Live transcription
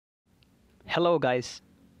Hello guys,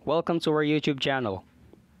 welcome to our YouTube channel.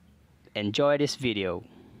 Enjoy this video.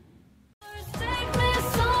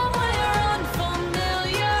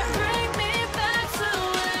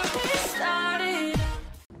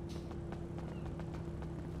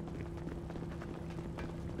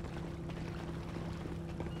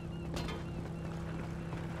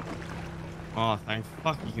 Oh, thank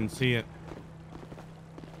fuck you can see it.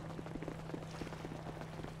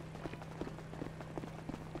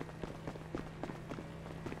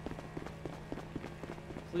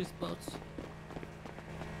 Police boats.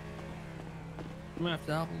 I'm gonna have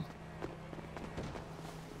to help him.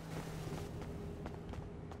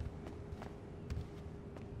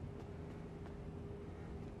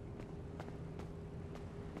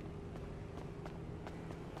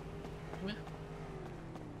 Come here.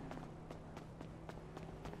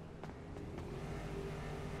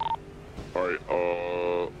 Alright,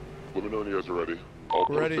 let me know when you guys are ready. I'll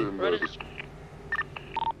post Ready. it in Ready.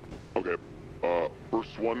 Okay,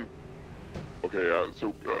 first one. Okay,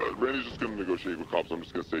 so Randy's just gonna negotiate with cops. I'm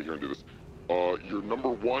just gonna stay here and do this. Your number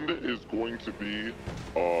one is going to be,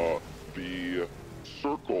 the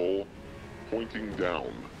circle pointing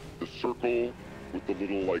down. The circle with the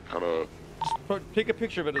little, like, kinda... Take a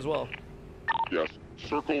picture of it as well. Yes,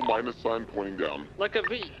 circle minus sign pointing down. Like a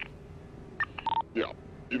V. Yeah,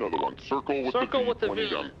 you know the one. Circle with Circle the V with the pointing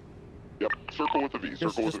V. down. Yep, circle with the V,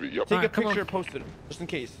 circle with the V, yep. Take a Alright, come picture on. and post it, just in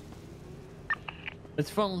case. It's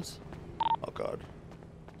phones. Oh god.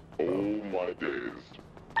 Oh my days.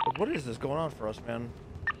 What is this going on for us, man?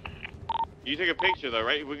 You take a picture though,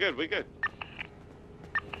 right? We're good, we're good.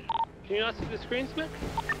 Can you not see the screen, Smick?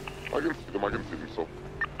 I can see them still.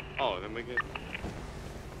 Oh, then we're good.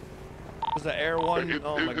 Is the air one? It-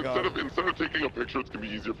 Oh it- my god. Instead of taking a picture, it's gonna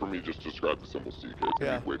be easier for me just to describe the symbols to you guys. It's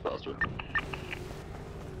gonna be way faster.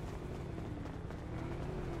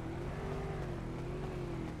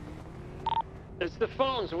 It's the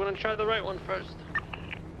phones. We're gonna try the right one first.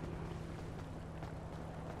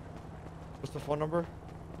 What's the phone number?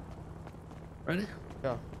 Ready?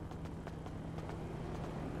 Yeah.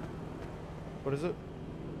 What is it?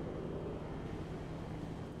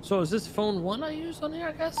 So is this phone one I use on here,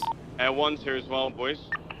 I guess? And one's here as well, boys.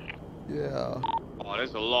 Yeah. Oh,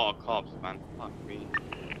 there's a lot of cops, man. Fuck me.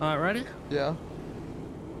 Alright, ready? Yeah.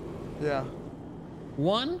 Yeah.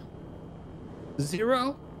 1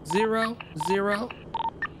 0 0 0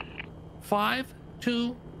 5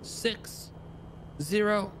 2 6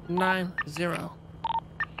 0 9 0.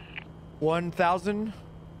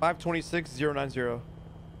 1,526,090.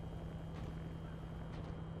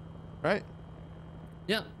 Right?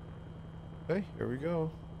 Yep. Okay, here we go.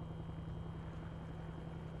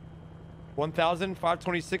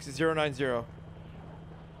 1,526,090.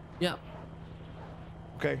 Yep.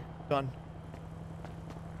 Okay, done.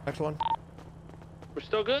 Next one. We're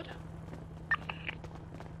still good?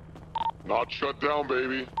 Not shut down,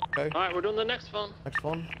 baby. Okay, Alright, we're doing the next phone. next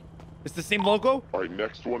one. It's the same logo? All right,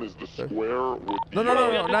 next one is the square with the... No, We not gotta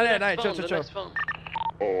do yet, the not yet. next phone, Chill. the next phone.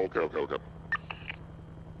 Oh, okay.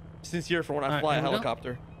 Sincere for when I Alright, fly a here we go.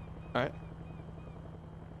 helicopter. Alright.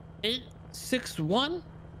 861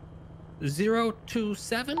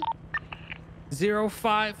 027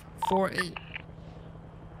 0548.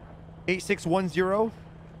 8610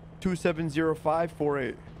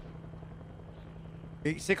 270548.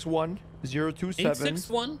 861 027.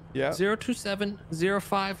 861 Yeah. 027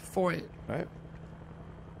 0548. Alright.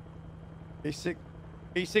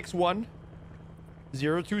 861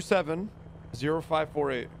 027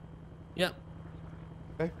 0548. Yep.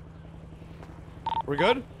 Okay. We're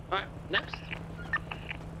good? Alright, next.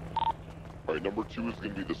 All right, number two is going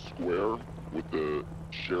to be the square with the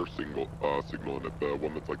share signal in it, the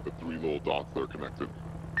one that's like the three little dots that are connected.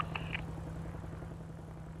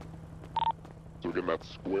 So again, that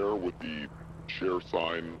square with the share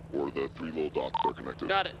sign or the three little dots that are connected.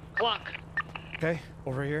 Got it. Clock. Okay,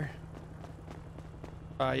 over here.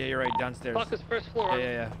 Yeah, you're right, downstairs. Clock is first floor.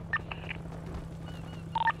 Yeah.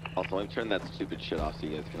 Also, let me turn that stupid shit off so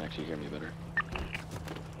you guys can actually hear me better.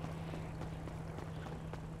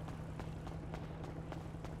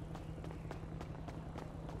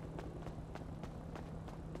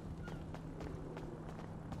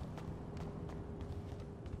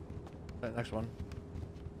 Next one.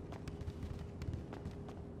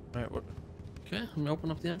 Alright, what? Okay, I'm gonna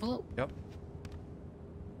open up the envelope. Yep.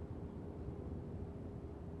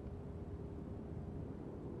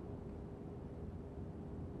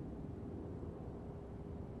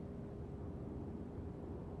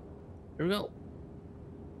 Here we go.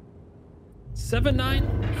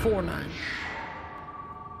 7949.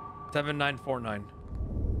 7949.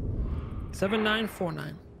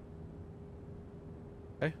 7949.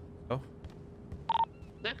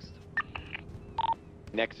 Next.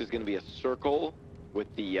 Next is going to be a circle with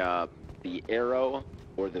the arrow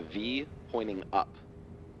or the V pointing up.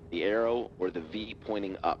 The arrow or the V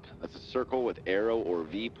pointing up. That's a circle with arrow or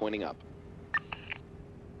V pointing up.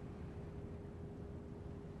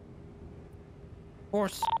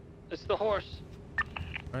 Horse. It's the horse.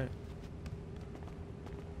 Right.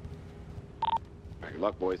 All right, good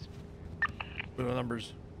luck, boys. What are the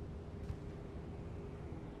numbers?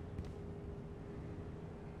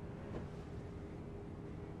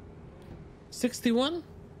 $61,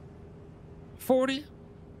 $40,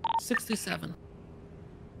 $67. Can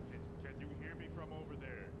you hear me from over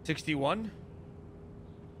there? 61.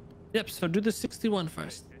 Yep. So do the 61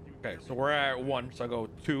 first. Okay, so we're at 1. So I go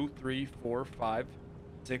 2, 3, 4, 5,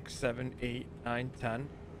 6, 7, 8, 9, 10,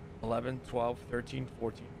 11, 12, 13,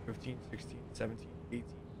 14, 15, 16, 17, 18,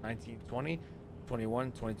 19, 20,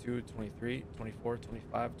 21, 22, 23, 24,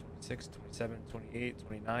 25, 26, 27, 28,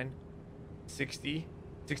 29, 60,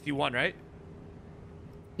 61, right?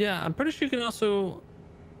 Yeah, I'm pretty sure you can also.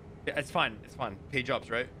 Yeah, it's fine. It's fine. Page ups,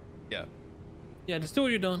 right? Yeah. Yeah, just do what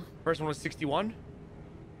you're doing. First one was 61.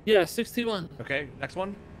 Yeah, 61. Okay, next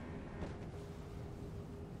one.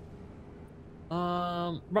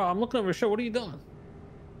 Bro, I'm looking over your show. What are you doing?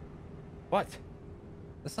 What?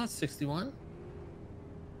 That's not 61.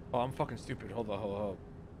 Oh, I'm fucking stupid. Hold on, hold on, hold on.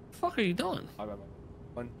 The fuck are you doing?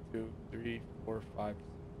 1, 2, 3, 4, 5.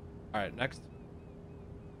 All right, next.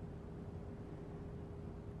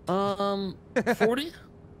 40.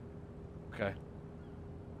 Okay.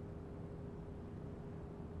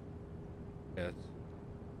 Yeah.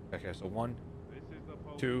 Okay, so 1,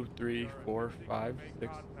 2, 3, 4, 5,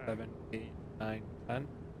 6, 7, 8, 9, 10,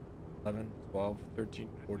 11, 12, 13,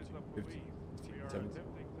 14, 15, 16, 17,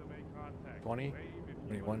 20,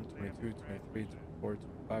 21, 22, 23, 24,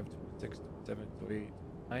 25, 26, 27, 28,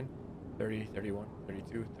 29, 30, 31,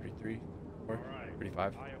 32, 33, 34,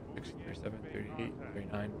 35, 36, 37, 38,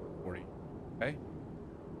 39, 40. Okay?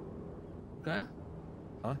 Okay.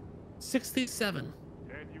 Huh? 67.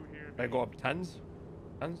 I go up tens?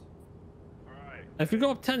 Tens? If you go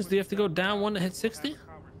up 10s, do you have to go down one to hit 60?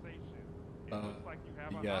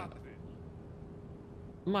 Yeah.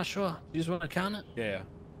 I'm not sure. You just want to count it? Yeah, yeah.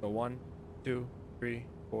 So 1, 2, 3,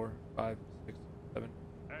 4, 5, 6, 7.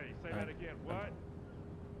 Hey, say that again. What?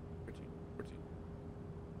 13, 14.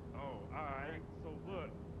 Oh, alright. So look,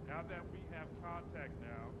 now that we have contact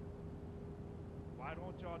now, why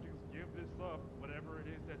don't y'all just give this up, whatever it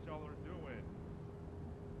is that y'all are doing?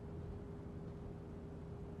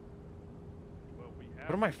 Well, we have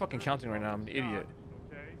What am I fucking counting right now? I'm an idiot.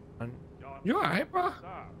 Okay? 1, Y'all You alright, bro?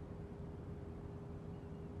 stop.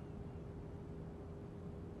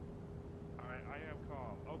 Alright, I am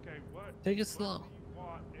calm. Okay, what? Take it what slow. do you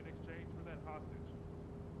want in exchange for that hostage?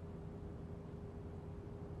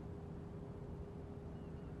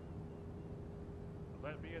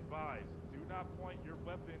 Let me advise, do not point your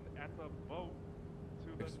weapon at the boat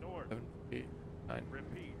to the 6, north. 7, 8, 9,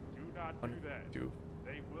 Repeat, do not 1, do that. 2,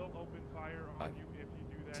 They will open fire on 5, you if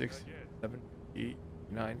you do that 6, again. 7, 8,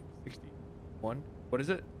 9, 60. 1. What is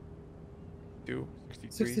it? 2,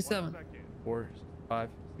 63. 67. 1 second. 4, 5,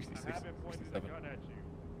 I 66, haven't pointed a 67. gun at you.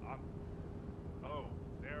 Oh,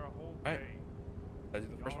 they're a whole Alright. thing. Did I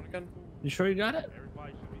do the first one again? You sure you got it?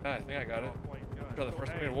 Everybody should be Yeah, I think I got it. point guns. Try the So,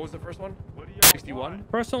 first one hey, again. What was the first one? what do y'all 61?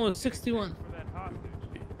 want First one was 61. for that hostage?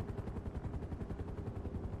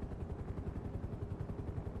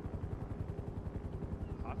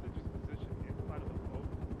 Hostage's position inside of the boat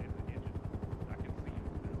in the engine. I can see him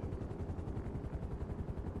now.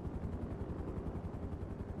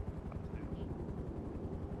 Hostage.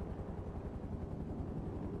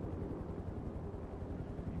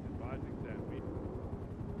 He's advising that we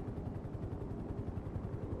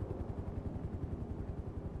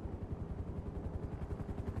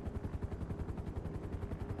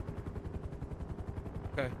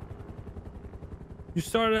Okay. You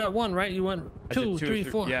started at 1, right? You went I said 2, 3,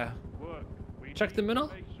 4. Yeah. look. We Check need the to middle.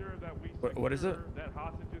 make sure that we What is it? secure that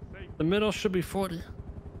hostage's safety. The middle should be 40.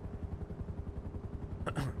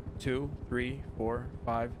 2, 3, 4,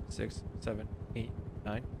 5, 6, 7, 8,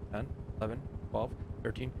 9, 10, 11, 12,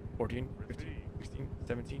 13, 14, 15, 16,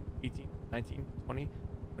 17, 18, 19, 20,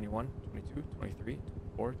 21, 22, 23,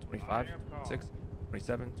 24, 25, 26,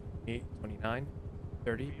 27, 28, 29,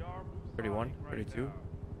 30, We are 31, Musonic right 32, now.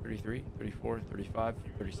 33, 34, 35,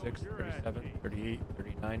 36, 37, 38,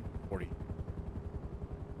 39, 40. You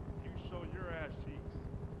show your ass cheeks.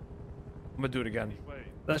 I'm gonna do it again. Anyway,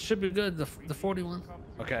 That should be good. The we need to 41. come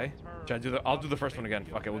to Okay. a term Should I do the? I'll do the first one again.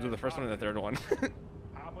 about Okay, we'll do the first one and the third one.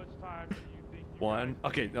 How much time do you think you 1.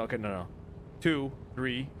 Okay. Okay. No. No. 2,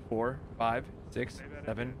 3, 4, 5, 6,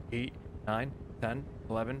 7, 8, 9, 10,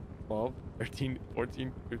 11, 12, 13,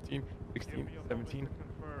 14, 15, 16, 17,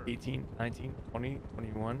 18, 19, 20,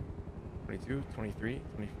 21, 22, 23,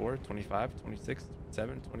 24, 25, 26,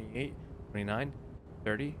 27, 28, 29,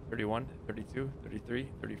 30, 31, 32, 33,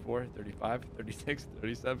 34, 35, 36,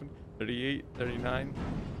 37, 38, 39,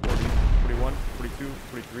 40, 41, 42,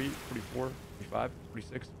 43, 44, 45,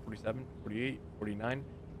 46, 47, 48, 49,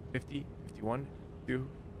 50, 51, 52,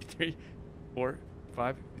 53, 54,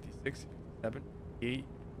 55, 56, 57, 58,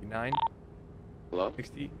 59, Hello?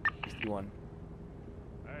 60, 61.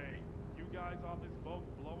 Hey, you guys on this boat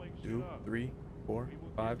blowing shit 2, up. 3, 4, We will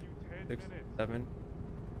 5, give you 10 6, minutes. 7,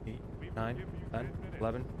 8, We will 9, give you 10, 10 minutes.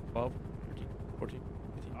 11, 12, 13, 14,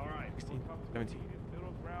 15, All right, 16, we'll come to 17, a heated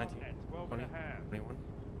middle ground 19, at 12 20, and a half. 21,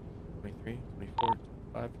 23, 24,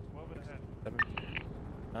 25, 12 and a half. 7,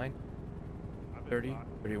 9, I've been 30,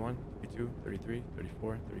 blocked. 31, 32, 33,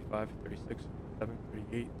 34, 35, 36, 37,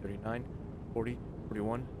 38, 39, 40,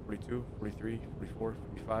 41, 42, 43, 44,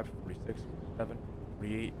 45, 46, 47,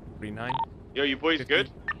 48, 49, Yo, you boys 50, good?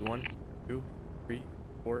 51, 2, 3,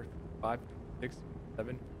 4, 5, 6,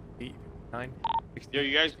 7, 8, 9, 60, Yo,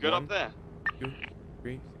 you guys good 61, up there? 2,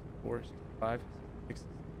 3, 64, 65, 66,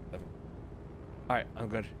 67. Alright, I'm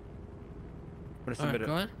good. I'm gonna All right, submit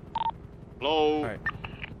go it. ahead. Hello? Alright.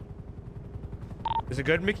 Is it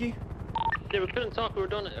good, Mickey? Yeah, we couldn't talk. We were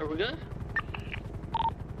doing it. Are we good?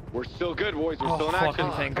 We're still good, boys. We're Oh, still in action.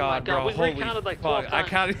 fucking thank Oh my God, God, bro. we Holy recounted like fuck. 12 I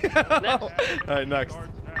times. can't. Next. Alright, next.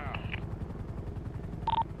 Starts now.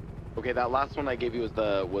 Okay, that last one I gave you was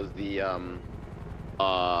the circle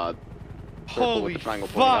Holy with the triangle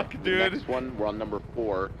pointing up. fuck, The dude. next one, we're on number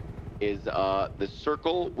 4, is the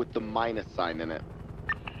circle with the minus sign in it.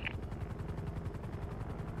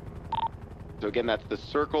 So again, that's the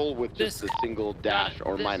circle with just This- the single dash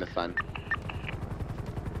or this- minus sign.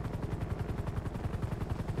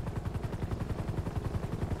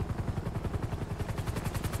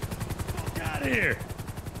 Get out of here.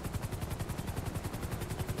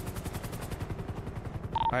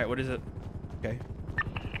 Alright, what is it? Okay.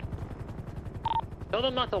 Tell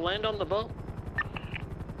them not to land on the boat.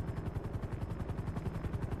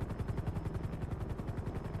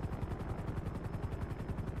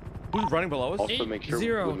 Who's running below us? Also, make sure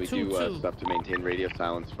 0, when we 2, do 2. stuff to maintain radio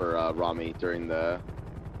silence for Ramee during the.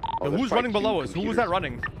 Yo, there's who's probably running 2 below us? Who was that computers.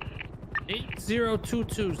 running?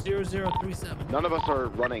 80220037. None of us are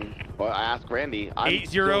running. Well, I asked Randy. I'm 80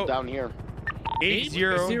 still down here. 80.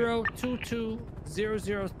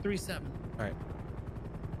 80220037. Alright.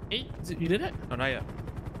 8. You did it? No, not yet.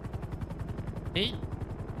 8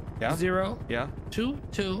 Yeah? 0 Yeah? 2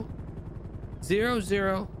 2 0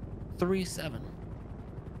 0 3 7.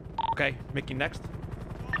 Okay, Mickey next.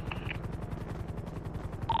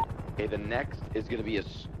 Okay, the next is going to be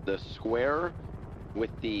the square with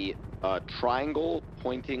the triangle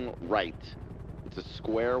pointing right. It's a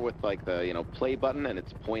square with like the play button, and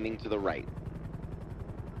it's pointing to the right.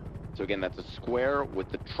 So again, that's a square with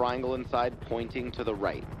the triangle inside pointing to the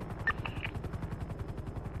right.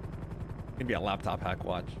 Gonna be a laptop hack,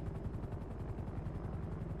 watch.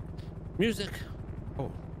 Music. Oh,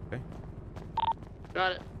 okay.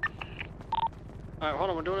 Got it. All right, hold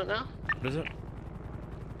on. We're doing it now. What is it?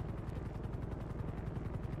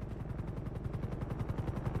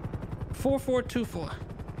 Four 4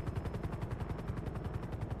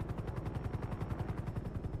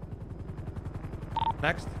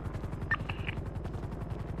 Next.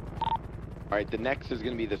 All right, the next is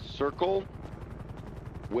going to be the circle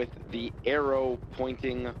with the arrow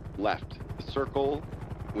pointing left. The circle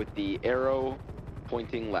with the arrow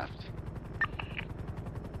pointing left.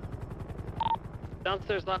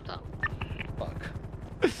 Downstairs laptop. Fuck.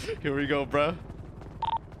 Here we go, bro.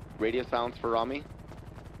 Radio silence for Ramee.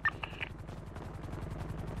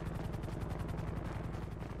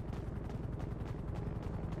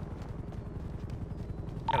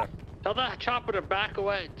 Tell that chopper to back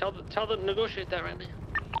away. Tell the to negotiate that, Randy.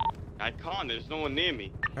 I can't. There's no one near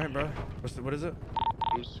me. All right, bro. What is it?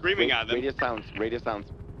 I'm screaming at them. Radio silence. Radio silence.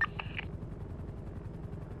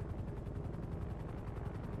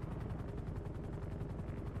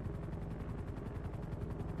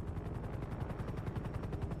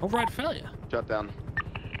 Override failure. Shut down.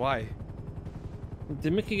 Why?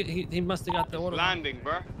 Did Mickey get, he must have got the order. Landing,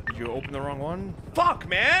 bro. Did you open the wrong one? Fuck,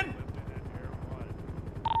 man!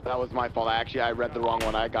 That was my fault. I read the wrong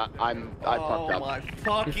one. I fucked Oh up. my You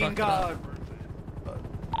fucking fucked god.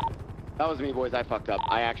 That was me, boys. I fucked up.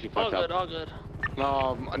 I actually All fucked good. up. All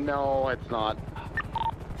good. No, it's not.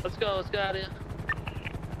 Let's go. Let's get out of here.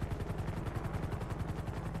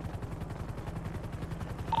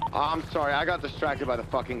 I'm sorry, I got distracted by the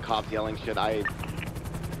fucking cops yelling shit. Relax,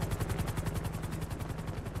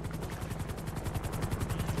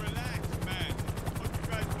 man. What you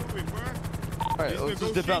guys doing, bro? Alright, let's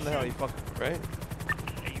just dip out in the hell, you fuck, right?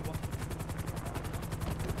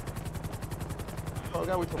 Oh, I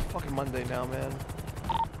gotta wait till fucking Monday now, man.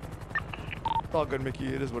 It's all good, Mickey.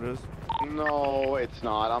 It is what it is. No, it's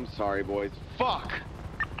not. I'm sorry, boys. Fuck!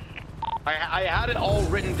 I had it all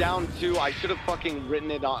written down, too. I should have fucking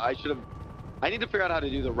written it on... I need to figure out how to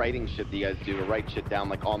do the writing shit that you guys do, to write shit down,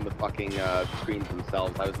 like, on the fucking screens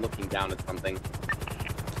themselves. I was looking down at something.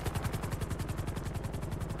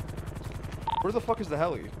 Where the fuck is the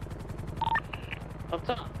heli? Up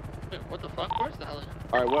top. Wait, what the fuck? Where's the heli?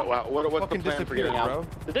 Alright, what's the Fucking plan for getting disappeared, out?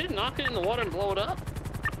 bro. Did they knock it in the water and blow it up?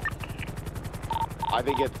 I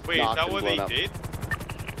think it's Wait, is knocked that and what blown they up. did?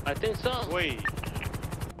 I think so. Wait.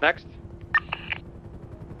 Next.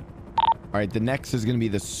 All right, the next is going to be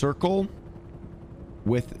the circle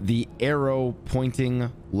with the arrow pointing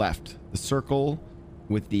left. The circle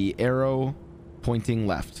with the arrow pointing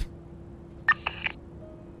left.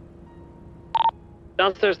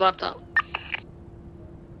 Downstairs laptop.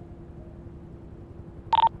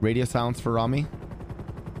 Radio silence for Ramee.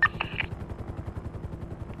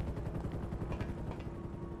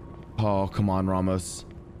 Oh, come on, Ramos.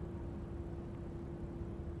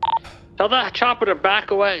 Tell that chopper to back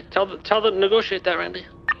away. Tell the negotiate that, Randy.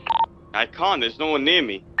 I can't. There's no one near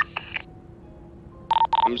me.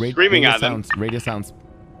 I'm screaming at them. Radio sounds.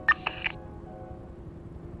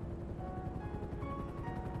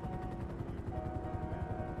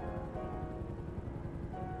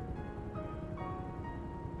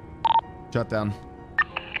 Shut down.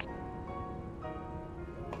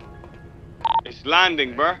 It's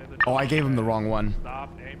landing, bruh. Oh, I gave him the wrong one.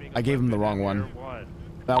 I gave him the wrong one.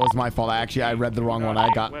 That was my fault. I read the wrong one.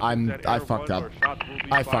 I fucked up.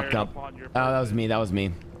 I fucked up. Oh, that was me. That was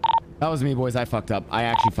me. That was me, boys. I fucked up. I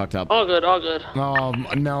actually fucked up. All good, all good.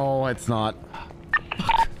 No, it's not.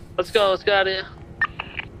 Let's go. Let's get out of here.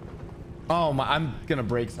 Oh my! I'm gonna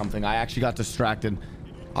break something. I actually got distracted.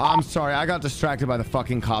 I'm sorry. I got distracted by the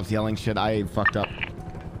fucking cops yelling shit. I fucked up.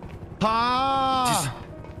 Ah!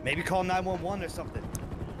 Maybe call 911 or something.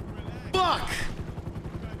 Fuck!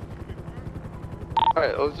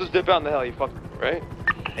 Alright, let's just dip out in the hell, you fuck, right?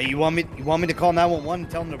 Hey, you want me to call 911 and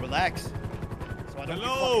tell them to relax? So I don't get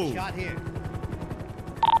fucking shot here.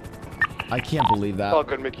 I can't believe that. It's all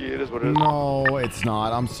good, Mickey. It is what it is. No, it's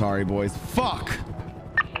not. I'm sorry, boys. Fuck!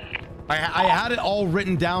 I had it all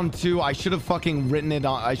written down, too. I should have fucking written it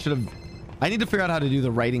on... I need to figure out how to do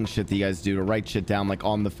the writing shit that you guys do, to write shit down, like,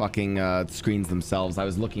 on the fucking screens themselves. I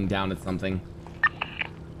was looking down at something.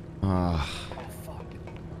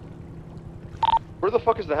 Where the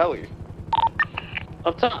fuck is the heli?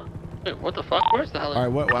 Up top. Wait, what the fuck? Where's the heli? All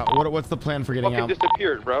right, what's the plan for getting Fucking out?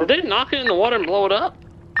 disappeared, bro. Did they knock it in the water and blow it up?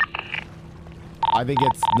 I think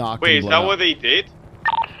it's knocked. Wait, and is blown that up. what they did?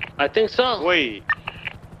 I think so. Wait.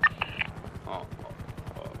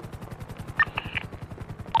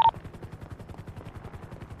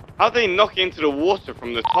 How'd they knock into the water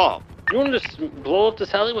from the top? You want to just blow up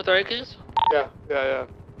this heli with our AKs? Yeah.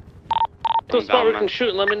 To a spot where we can shoot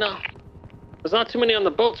and let me know. There's not too many on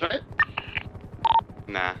the boats, right?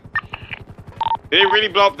 Nah. Did they really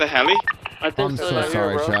blow up the heli? I think I'm so. so yeah.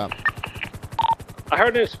 sorry, chap. I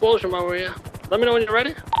heard an explosion while we were here. Let me know when you're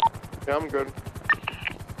ready. Yeah, I'm good.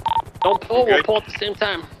 Don't pull, You we'll good? pull at the same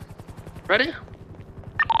time. Ready?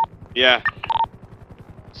 Yeah.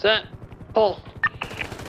 Set. Pull.